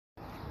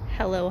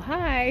hello,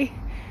 hi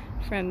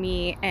from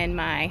me and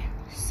my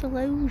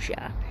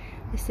celosia.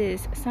 This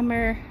is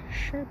summer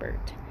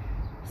sherbet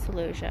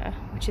celosia,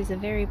 which is a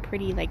very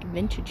pretty, like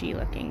vintagey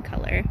looking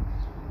color.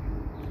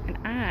 And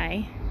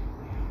I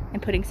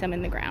am putting some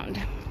in the ground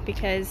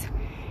because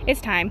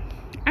it's time.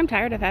 I'm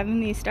tired of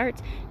having these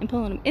starts and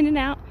pulling them in and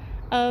out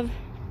of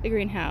the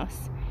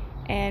greenhouse.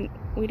 And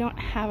we don't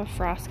have a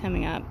frost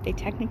coming up. They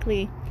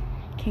technically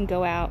can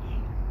go out.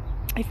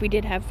 If we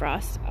did have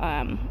frost,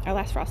 our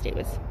last frost date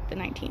was the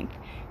 19th,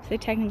 so they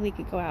technically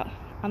could go out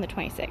on the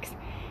 26th,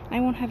 and I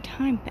won't have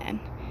time then.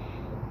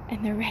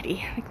 And they're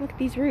ready. Like, look at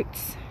these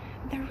roots.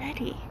 They're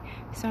ready.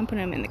 So I'm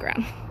putting them in the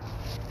ground.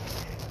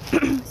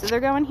 So they're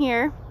going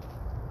here.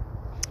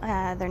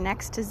 They're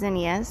next to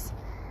zinnias,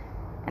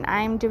 and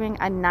I'm doing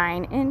a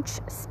 9-inch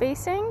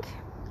spacing.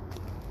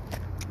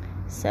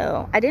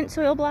 So I didn't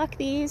soil block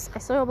these. I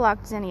soil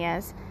blocked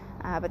zinnias,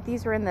 but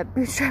these were in the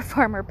Bootstrap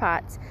Farmer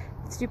pots.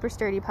 Super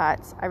sturdy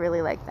pots. I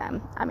really like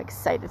them. I'm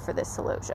excited for this celosia.